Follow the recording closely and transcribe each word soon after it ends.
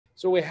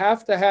So we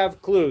have to have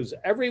clues.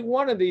 Every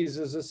one of these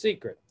is a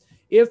secret.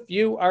 If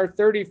you are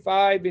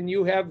 35 and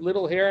you have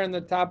little hair on the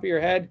top of your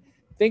head,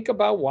 think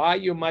about why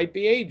you might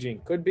be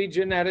aging. Could be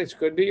genetics,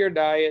 could be your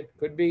diet,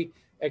 could be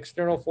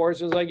external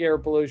forces like air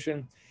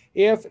pollution.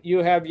 If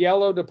you have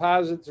yellow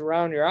deposits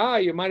around your eye,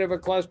 you might have a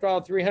cholesterol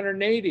of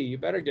 380. You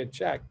better get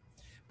checked.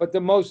 But the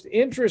most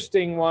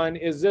interesting one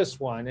is this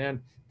one.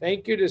 And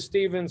thank you to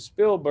Steven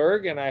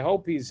Spielberg, and I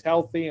hope he's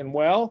healthy and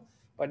well,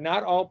 but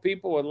not all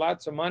people with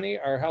lots of money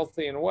are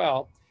healthy and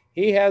well.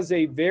 He has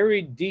a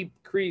very deep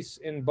crease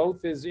in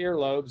both his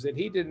earlobes that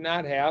he did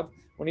not have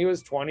when he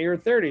was 20 or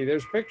 30.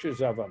 There's pictures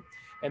of him.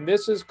 And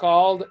this is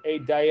called a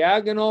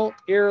diagonal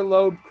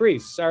earlobe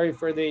crease. Sorry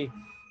for the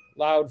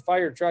loud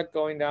fire truck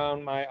going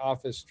down my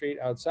office street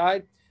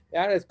outside.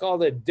 That is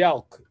called a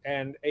DELC,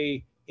 and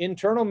a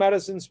internal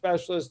medicine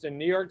specialist in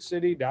New York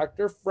City,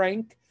 Dr.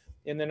 Frank,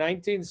 in the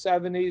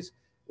 1970s,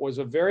 was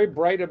a very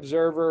bright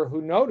observer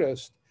who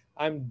noticed,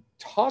 I'm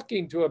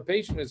talking to a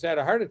patient who's had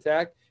a heart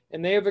attack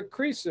and they have a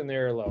crease in the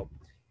earlobe.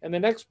 And the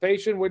next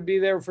patient would be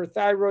there for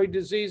thyroid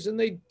disease and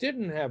they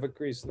didn't have a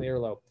crease in the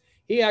earlobe.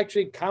 He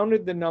actually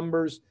counted the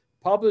numbers,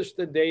 published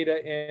the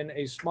data in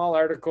a small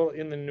article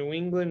in the New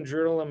England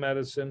Journal of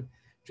Medicine,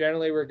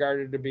 generally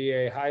regarded to be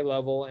a high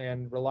level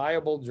and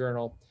reliable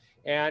journal.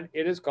 And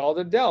it is called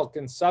a DELC.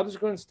 And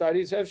subsequent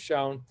studies have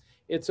shown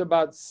it's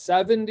about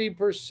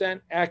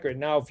 70% accurate.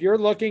 Now, if you're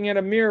looking at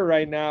a mirror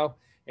right now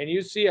and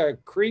you see a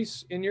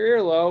crease in your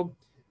earlobe,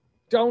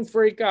 don't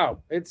freak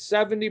out. It's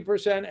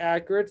 70%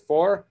 accurate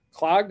for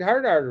clogged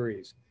heart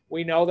arteries.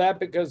 We know that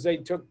because they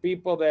took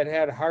people that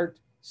had heart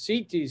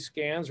CT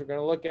scans, we're going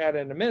to look at it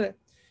in a minute,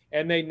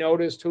 and they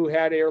noticed who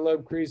had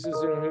earlobe creases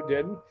and who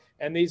didn't.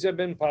 And these have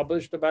been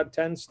published, about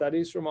 10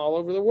 studies from all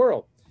over the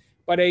world.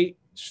 But a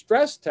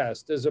stress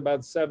test is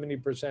about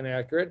 70%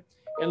 accurate,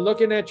 and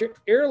looking at your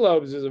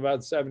earlobes is about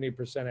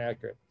 70%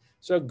 accurate.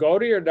 So go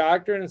to your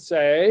doctor and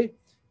say,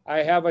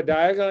 I have a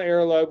diagonal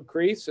earlobe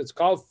crease. It's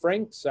called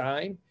Frank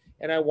sign,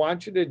 and I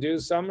want you to do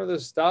some of the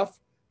stuff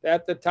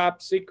that the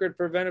top secret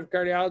preventive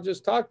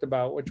cardiologist talked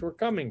about, which we're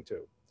coming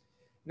to.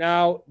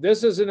 Now,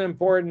 this is an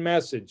important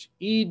message.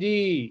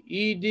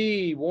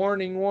 ED,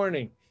 warning,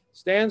 warning,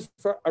 stands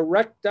for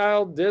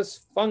erectile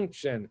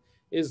dysfunction.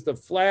 Is the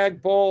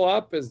flagpole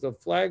up? Is the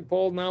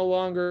flagpole no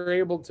longer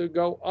able to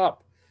go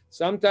up?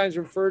 Sometimes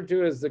referred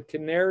to as the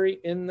canary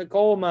in the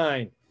coal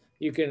mine.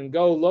 You can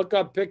go look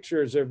up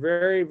pictures. They're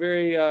very,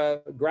 very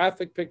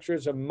graphic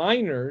pictures of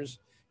miners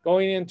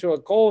going into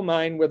a coal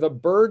mine with a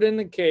bird in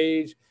the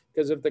cage,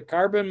 because if the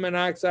carbon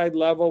monoxide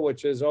level,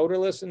 which is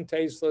odorless and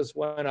tasteless,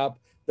 went up,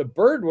 the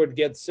bird would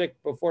get sick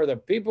before the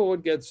people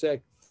would get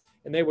sick,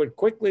 and they would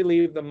quickly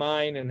leave the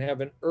mine and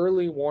have an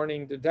early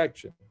warning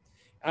detection.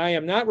 I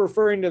am not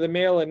referring to the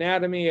male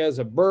anatomy as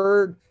a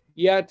bird,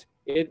 yet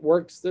it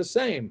works the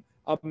same.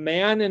 A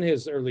man in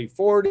his early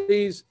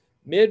 40s,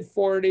 mid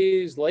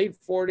 40s, late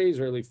 40s,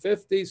 early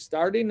 50s,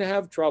 starting to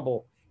have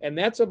trouble. And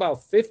that's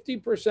about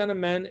 50% of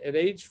men at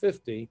age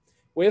 50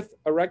 with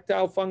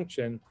erectile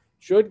function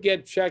should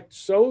get checked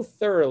so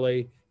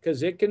thoroughly,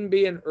 because it can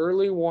be an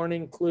early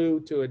warning clue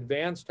to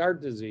advanced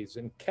heart disease,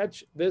 and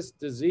catch this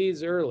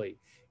disease early.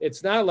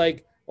 It's not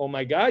like, oh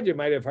my God, you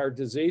might have heart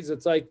disease.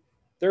 It's like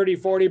 30,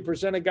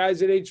 40% of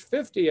guys at age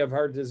 50 have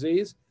heart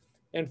disease,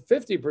 and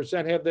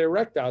 50% have the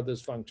erectile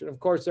dysfunction. Of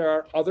course, there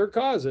are other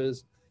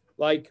causes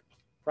like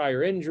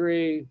prior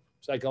injury,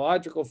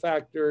 psychological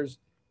factors,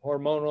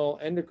 hormonal,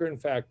 endocrine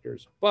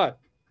factors. But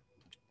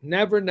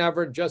never,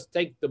 never just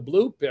take the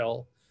blue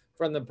pill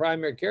from the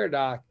primary care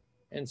doc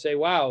and say,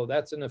 wow,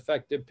 that's an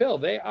effective pill.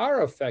 They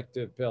are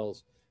effective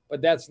pills,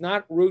 but that's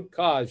not root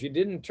cause. You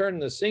didn't turn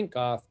the sink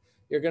off.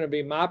 You're going to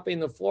be mopping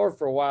the floor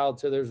for a while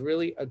till there's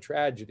really a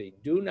tragedy.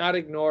 Do not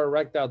ignore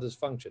erectile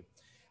dysfunction.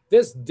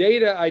 This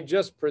data I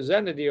just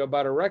presented to you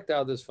about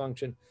erectile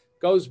dysfunction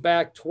goes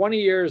back 20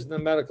 years in the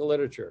medical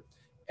literature.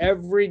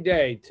 Every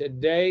day,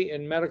 today,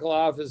 in medical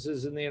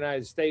offices in the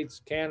United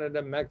States, Canada,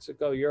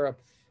 Mexico,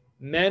 Europe,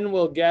 men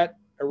will get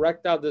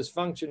erectile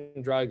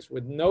dysfunction drugs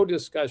with no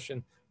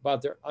discussion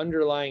about their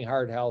underlying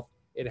heart health.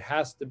 It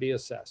has to be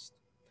assessed.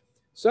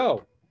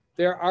 So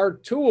there are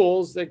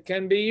tools that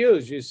can be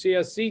used. You see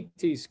a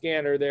CT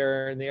scanner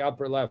there in the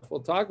upper left. We'll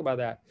talk about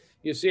that.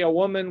 You see a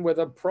woman with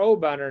a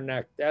probe on her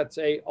neck. That's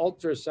a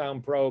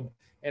ultrasound probe,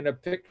 and a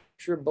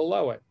picture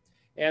below it.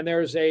 And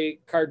there's a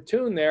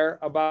cartoon there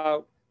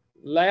about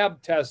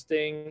lab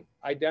testing,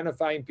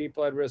 identifying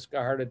people at risk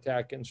of heart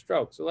attack and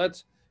stroke. So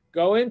let's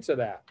go into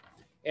that.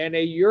 And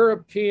a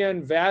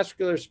European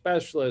vascular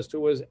specialist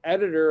who was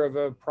editor of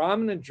a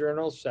prominent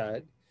journal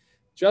said,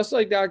 just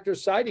like Dr.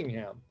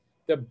 Sidingham,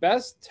 the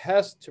best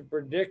test to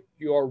predict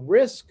your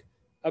risk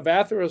of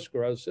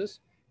atherosclerosis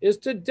is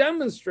to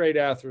demonstrate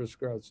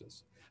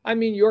atherosclerosis. I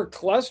mean, your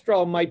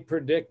cholesterol might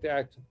predict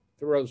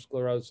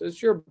atherosclerosis,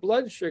 your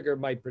blood sugar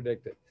might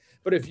predict it.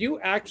 But if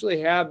you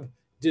actually have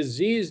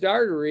diseased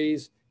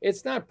arteries,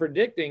 it's not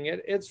predicting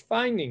it, it's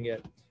finding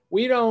it.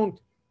 We don't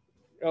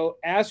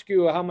ask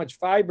you how much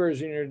fiber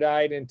is in your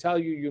diet and tell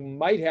you you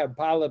might have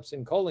polyps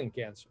and colon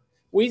cancer.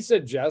 We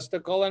suggest a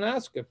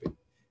colonoscopy.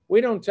 We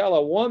don't tell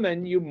a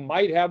woman you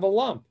might have a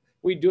lump.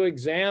 We do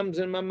exams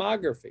and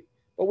mammography,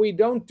 but we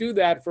don't do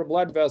that for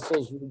blood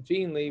vessels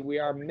routinely. We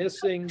are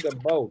missing the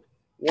boat.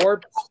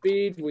 Warp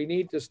speed, we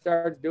need to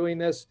start doing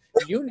this.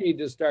 You need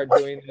to start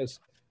doing this.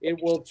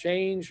 It will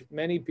change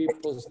many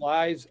people's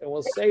lives and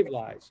will save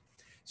lives.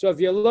 So if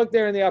you look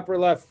there in the upper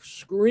left,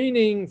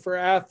 screening for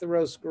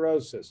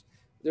atherosclerosis,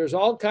 there's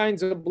all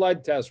kinds of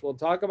blood tests. We'll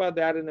talk about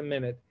that in a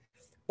minute.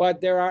 But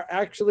there are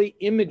actually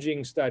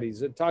imaging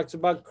studies. It talks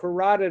about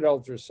carotid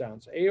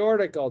ultrasounds,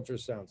 aortic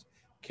ultrasounds,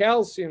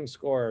 calcium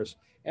scores.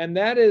 And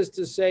that is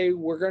to say,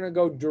 we're going to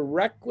go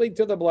directly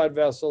to the blood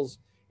vessels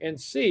and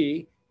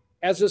see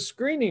as a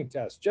screening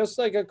test, just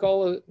like a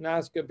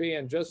colonoscopy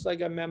and just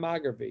like a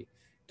mammography.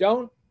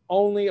 Don't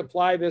only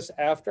apply this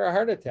after a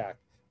heart attack.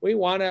 We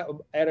want to,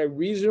 at a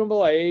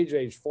reasonable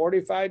age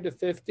 45 to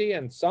 50,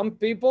 and some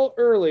people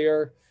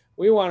earlier,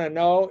 we want to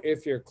know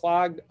if you're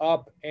clogged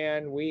up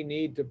and we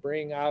need to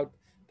bring out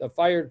the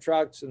fire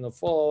trucks and the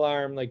full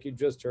alarm like you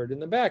just heard in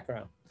the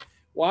background.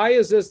 Why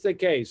is this the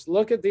case?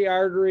 Look at the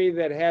artery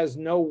that has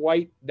no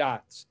white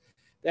dots.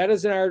 That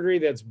is an artery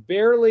that's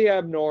barely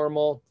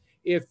abnormal.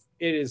 If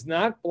it is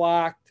not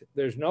blocked,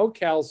 there's no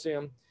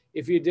calcium.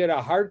 If you did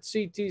a heart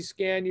CT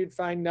scan, you'd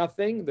find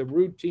nothing, the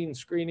routine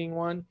screening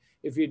one.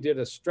 If you did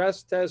a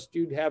stress test,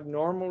 you'd have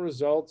normal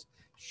results.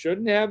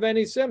 Shouldn't have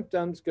any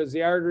symptoms because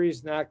the artery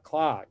is not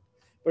clogged.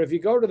 But if you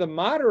go to the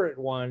moderate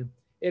one,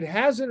 it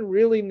hasn't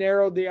really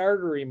narrowed the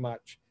artery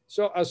much.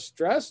 So a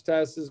stress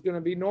test is going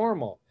to be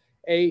normal.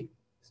 A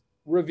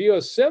review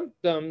of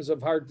symptoms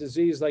of heart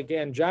disease like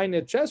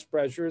angina, chest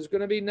pressure is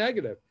going to be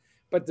negative.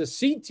 But the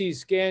CT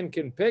scan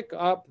can pick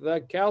up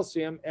the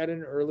calcium at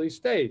an early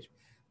stage,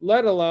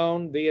 let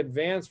alone the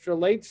advanced or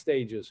late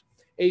stages.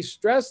 A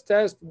stress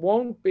test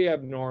won't be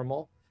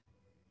abnormal.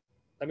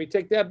 Let me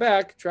take that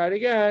back. Try it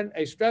again.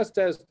 A stress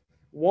test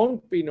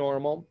won't be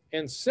normal,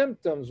 and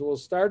symptoms will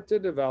start to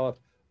develop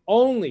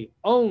only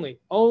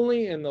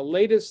in the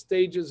latest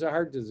stages of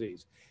heart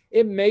disease.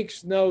 It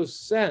makes no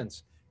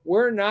sense.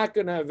 We're not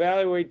going to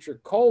evaluate your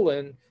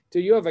colon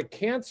till you have a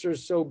cancer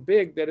so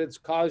big that it's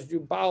caused you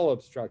bowel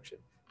obstruction.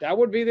 That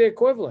would be the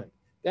equivalent.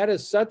 That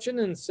is such an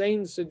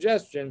insane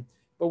suggestion,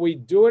 but we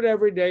do it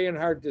every day in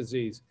heart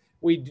disease.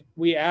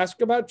 We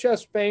ask about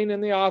chest pain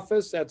in the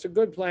office. That's a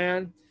good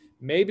plan.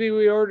 Maybe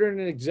we order an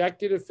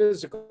executive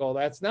physical.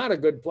 That's not a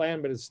good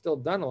plan, but it's still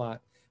done a lot.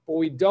 But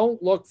we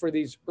don't look for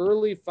these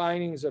early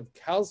findings of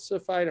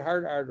calcified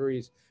heart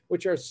arteries,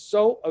 which are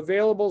so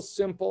available,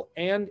 simple,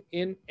 and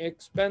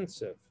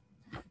inexpensive.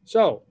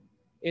 So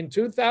in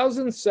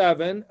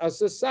 2007, a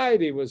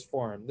society was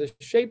formed, the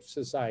SHAPE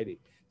Society,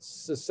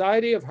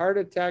 Society of Heart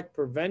Attack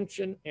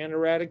Prevention and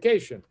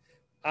Eradication.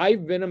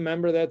 I've been a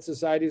member of that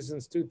society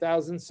since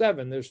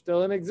 2007. They're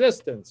still in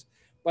existence.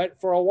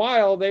 But for a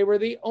while, they were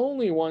the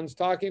only ones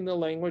talking the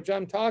language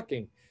I'm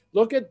talking.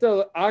 Look at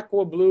the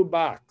aqua blue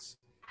box.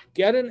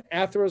 Get an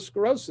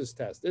atherosclerosis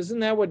test. Isn't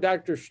that what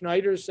Dr.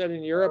 Schneider said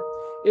in Europe?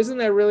 Isn't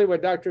that really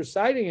what Dr.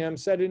 Sidingham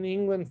said in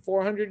England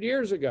 400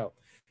 years ago?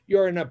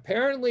 You're an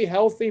apparently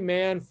healthy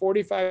man,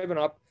 45 and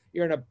up.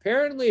 You're an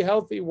apparently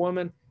healthy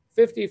woman,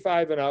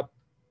 55 and up.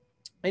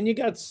 And you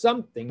got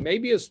something.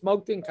 Maybe you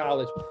smoked in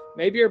college.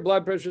 Maybe your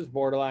blood pressure is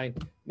borderline.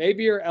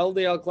 Maybe your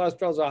LDL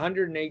cholesterol is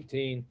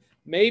 118.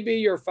 Maybe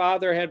your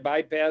father had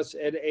bypass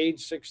at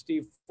age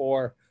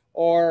 64.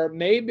 Or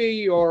maybe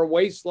your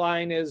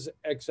waistline is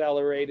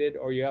accelerated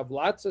or you have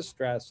lots of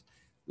stress.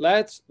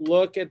 Let's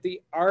look at the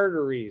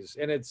arteries.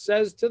 And it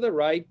says to the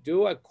right,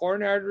 do a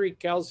coronary artery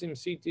calcium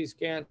CT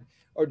scan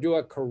or do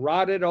a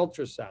carotid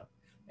ultrasound.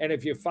 And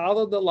if you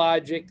follow the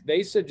logic,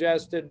 they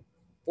suggested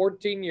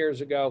 14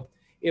 years ago,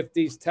 if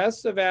these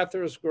tests of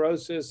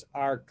atherosclerosis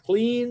are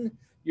clean,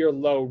 you're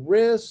low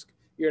risk,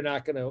 you're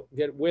not going to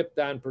get whipped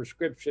on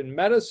prescription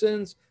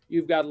medicines,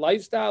 you've got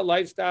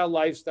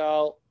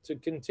lifestyle to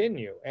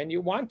continue. And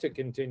you want to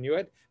continue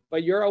it,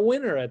 but you're a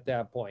winner at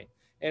that point.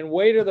 And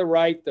way to the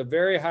right, the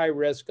very high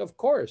risk, of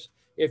course.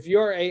 If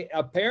you're a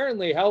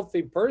apparently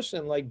healthy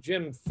person like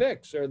Jim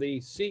Fix or the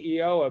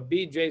CEO of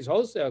BJ's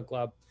Wholesale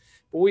Club,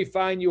 but we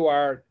find you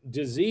are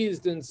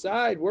diseased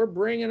inside, we're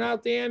bringing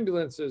out the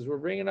ambulances, we're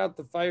bringing out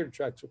the fire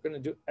trucks. We're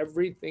going to do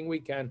everything we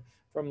can,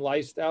 from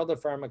lifestyle to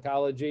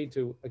pharmacology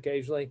to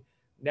occasionally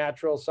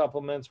natural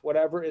supplements,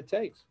 whatever it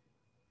takes.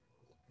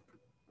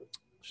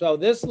 So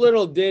this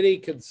little ditty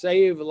could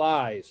save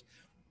lives.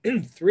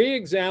 3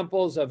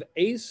 examples of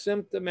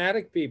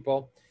asymptomatic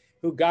people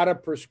who got a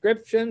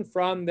prescription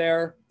from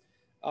their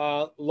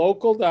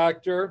local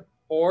doctor,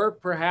 or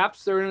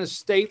perhaps they're in a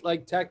state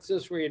like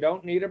Texas where you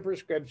don't need a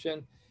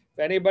prescription. If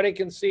anybody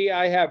can see,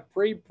 I have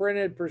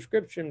pre-printed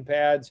prescription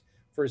pads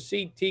for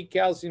CT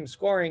calcium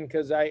scoring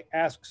because I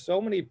ask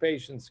so many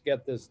patients to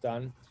get this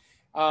done.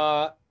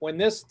 When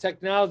this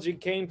technology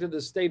came to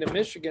the state of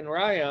Michigan, where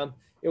I am,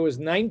 it was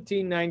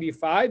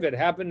 1995. It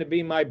happened to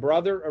be my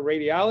brother, a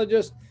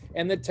radiologist,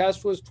 and the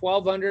test was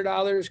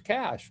 $1,200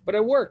 cash, but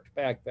it worked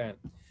back then.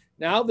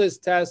 Now this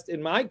test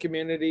in my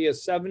community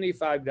is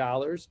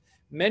 $75.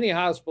 Many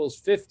hospitals,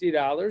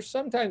 $50,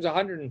 sometimes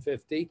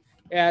 $150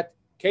 at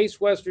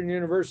Case Western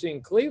University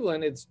in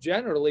Cleveland, it's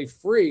generally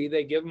free.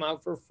 They give them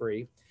out for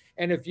free.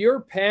 And if you're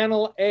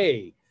panel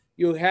A,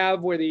 you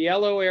have where the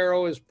yellow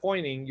arrow is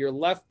pointing, your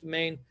left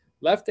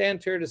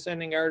anterior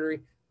descending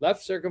artery,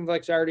 left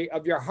circumflex artery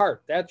of your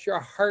heart. That's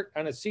your heart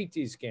on a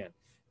CT scan.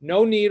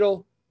 No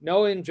needle,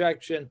 no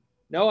injection,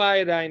 no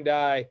iodine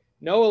dye,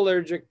 no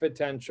allergic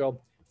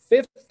potential.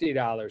 $50,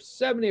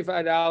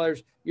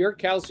 $75, your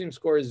calcium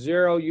score is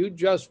 0. You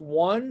just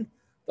won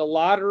the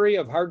lottery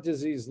of heart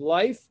disease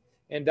life.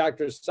 And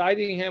Dr.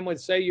 Sidingham would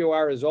say you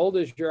are as old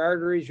as your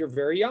arteries, you're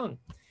very young.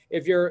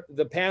 If you're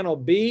the panel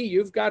B,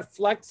 you've got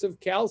flecks of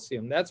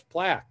calcium. That's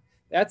plaque.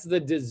 That's the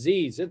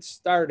disease. It's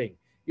starting.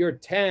 You're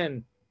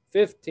 10,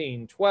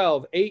 15,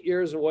 12, 8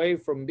 years away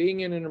from being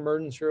in an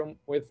emergency room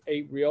with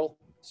a real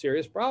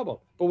serious problem.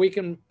 But we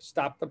can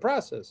stop the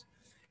process.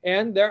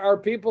 And there are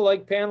people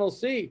like panel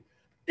C.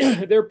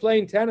 They're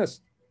playing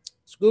tennis,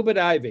 scuba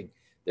diving.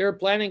 They're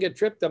planning a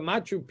trip to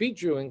Machu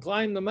Picchu and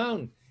climb the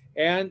mountain.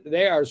 And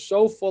they are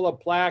so full of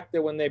plaque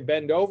that when they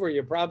bend over,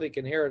 you probably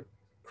can hear it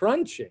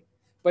crunching.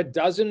 But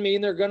doesn't mean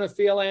they're going to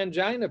feel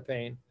angina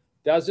pain.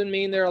 Doesn't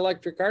mean their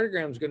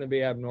electrocardiogram is going to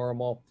be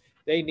abnormal.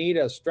 They need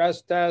a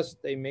stress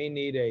test. They may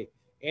need a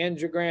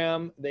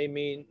angiogram. They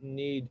may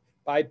need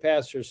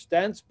bypass or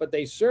stents, but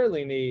they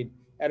certainly need,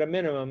 at a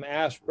minimum,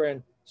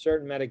 aspirin,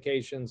 certain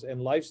medications,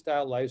 and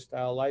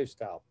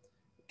lifestyle.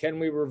 Can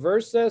we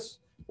reverse this?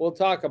 We'll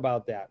talk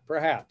about that,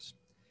 perhaps.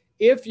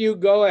 If you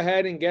go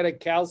ahead and get a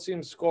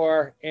calcium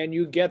score and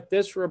you get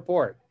this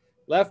report,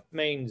 left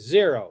main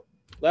 0,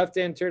 left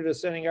anterior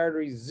descending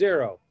artery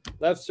 0,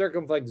 left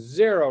circumflex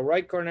 0,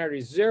 right coronary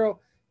artery 0,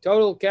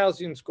 total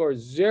calcium score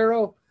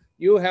 0,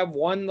 you have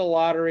won the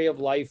lottery of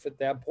life at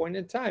that point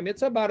in time.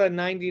 It's about a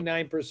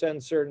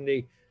 99%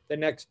 certainty the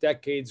next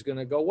decade's going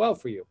to go well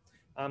for you.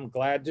 I'm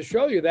glad to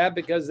show you that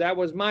because that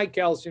was my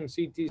calcium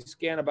CT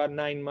scan about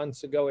 9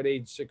 months ago at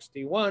age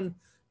 61.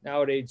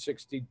 Now at age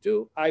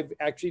 62, I've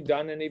actually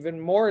done an even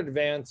more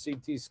advanced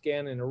CT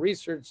scan in a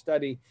research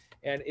study,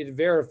 and it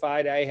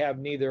verified I have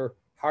neither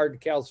hard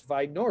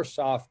calcified nor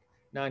soft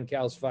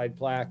non-calcified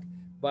plaque,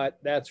 but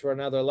that's for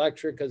another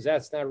lecture because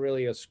that's not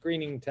really a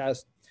screening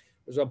test.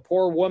 There's a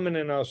poor woman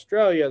in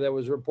Australia that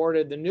was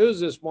reported in the news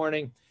this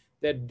morning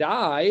that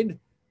died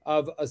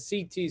of a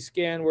CT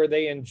scan where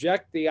they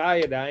inject the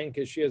iodine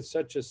because she had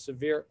such a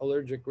severe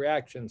allergic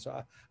reaction.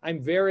 So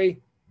I'm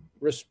very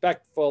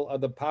respectful of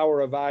the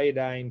power of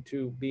iodine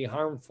to be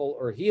harmful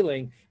or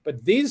healing,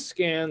 but these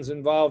scans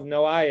involve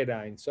no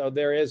iodine. So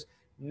there is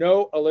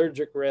no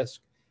allergic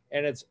risk,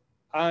 and it's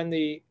on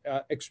the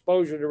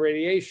exposure to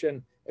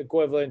radiation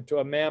equivalent to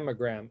a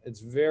mammogram. It's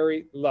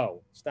very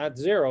low. It's not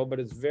 0, but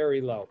it's very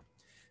low.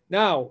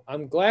 Now,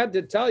 I'm glad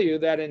to tell you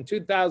that in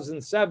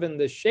 2007,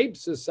 the SHAPE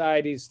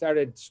Society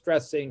started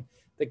stressing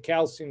the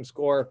calcium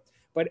score,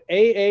 but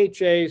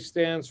AHA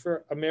stands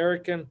for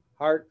American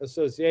Heart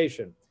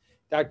Association.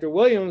 Dr.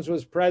 Williams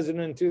was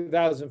president in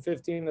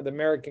 2015 of the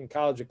American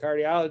College of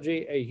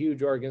Cardiology, a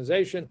huge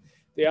organization.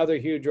 The other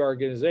huge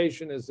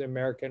organization is the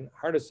American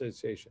Heart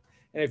Association.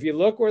 And if you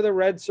look where the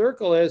red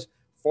circle is,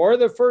 for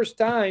the first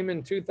time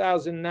in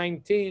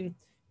 2019,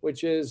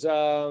 which is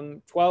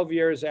 12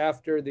 years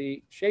after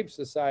the SHAPE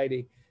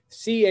Society,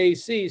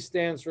 CAC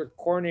stands for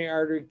coronary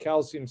artery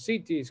calcium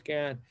CT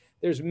scan.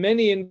 There's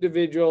many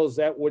individuals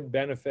that would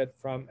benefit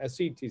from a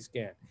CT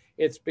scan.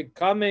 It's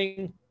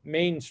becoming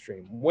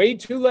mainstream. Way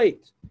too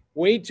late,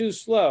 way too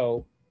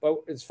slow, but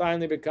it's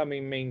finally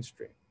becoming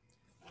mainstream.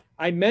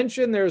 I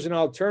mentioned there's an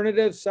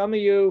alternative. Some of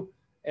you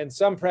and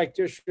some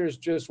practitioners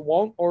just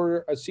won't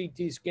order a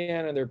CT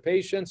scan in their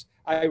patients.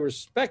 I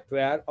respect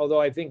that,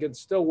 although I think it's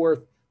still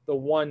worth the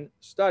one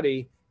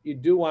study. You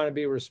do want to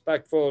be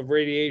respectful of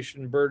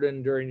radiation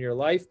burden during your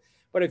life.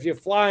 But if you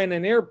fly in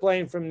an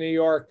airplane from New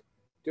York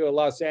to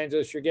Los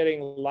Angeles, you're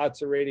getting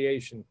lots of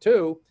radiation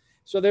too.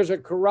 So there's a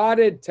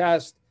carotid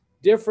test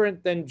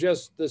different than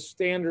just the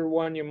standard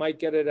one you might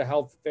get at a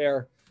health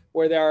fair,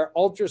 where there are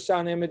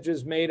ultrasound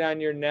images made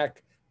on your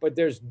neck, but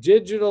there's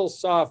digital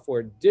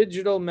software,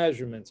 digital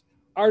measurements,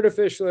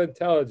 artificial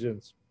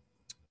intelligence,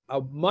 a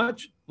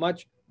much,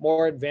 much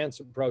more advanced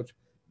approach.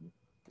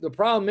 The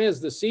problem is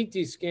the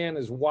CT scan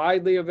is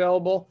widely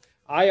available.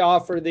 I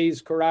offer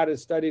these carotid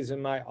studies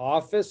in my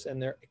office,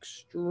 and they're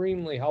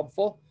extremely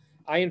helpful.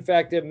 I, in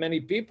fact, have many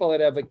people that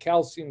have a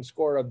calcium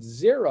score of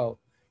 0,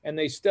 and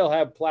they still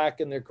have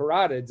plaque in their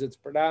carotids. It's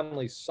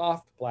predominantly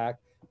soft plaque,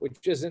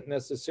 which isn't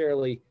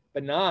necessarily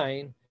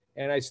benign,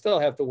 and I still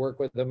have to work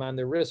with them on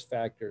their risk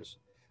factors.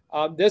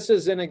 This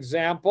is an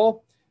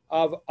example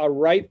of a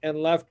right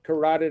and left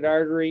carotid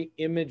artery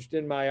imaged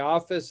in my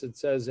office. It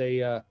says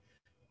a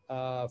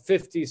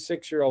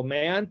 56-year-old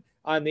man.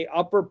 On the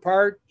upper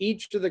part,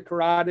 each of the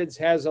carotids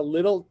has a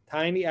little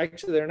tiny,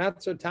 actually they're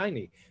not so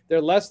tiny.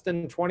 They're less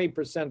than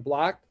 20%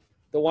 blocked.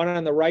 The one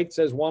on the right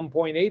says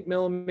 1.8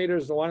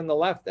 millimeters. The one on the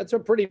left, that's a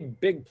pretty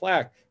big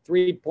plaque,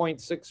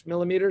 3.6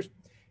 millimeters.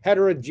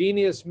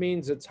 Heterogeneous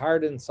means it's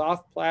hard and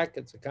soft plaque.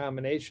 It's a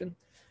combination.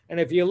 And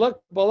if you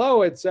look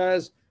below, it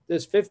says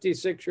this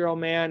 56-year-old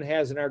man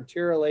has an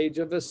arterial age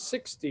of a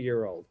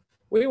 60-year-old.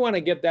 We want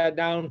to get that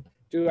down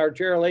to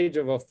arterial age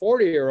of a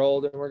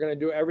 40-year-old, and we're going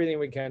to do everything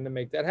we can to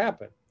make that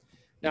happen.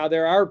 Now,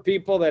 there are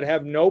people that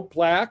have no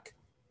plaque.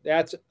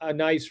 That's a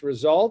nice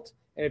result.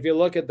 And if you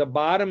look at the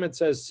bottom, it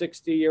says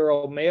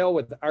 60-year-old male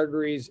with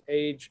arteries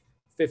age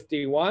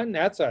 51.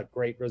 That's a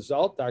great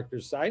result. Dr.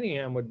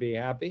 Sidingham would be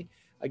happy.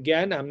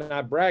 Again, I'm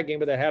not bragging,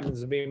 but that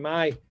happens to be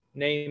my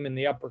name in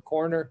the upper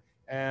corner.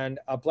 And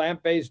a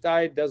plant-based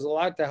diet does a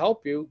lot to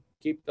help you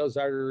keep those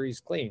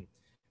arteries clean.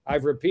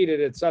 I've repeated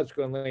it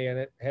subsequently, and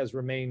it has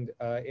remained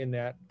in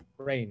that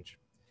range.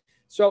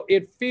 So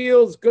it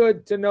feels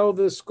good to know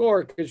the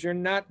score because you're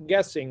not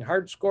guessing.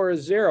 Heart score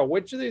is 0.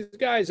 Which of these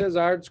guys has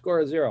a heart score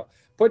of 0?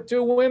 Put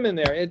 2 women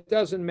there. It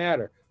doesn't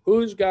matter.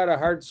 Who's got a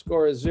heart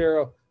score of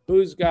 0?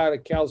 Who's got a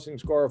calcium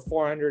score of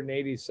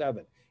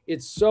 487?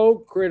 It's so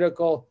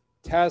critical.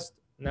 Test,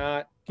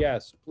 not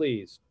guess,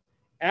 please.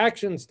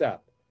 Action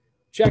step.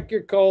 Check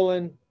your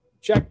colon,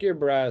 check your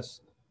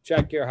breast,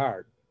 check your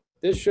heart.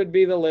 This should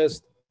be the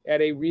list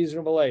at a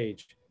reasonable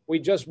age. We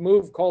just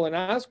moved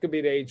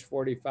colonoscopy to age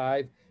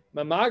 45.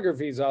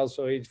 Mammography is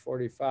also age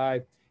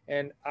 45.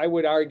 And I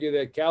would argue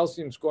that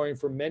calcium scoring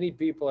for many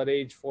people at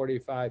age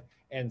 45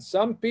 and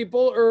some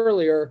people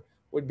earlier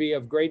would be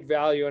of great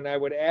value. And I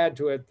would add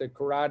to it the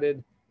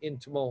carotid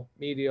intimal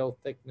medial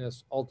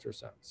thickness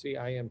ultrasound,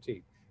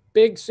 CIMT.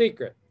 Big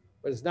secret,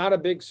 but it's not a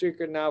big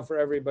secret now for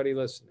everybody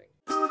listening.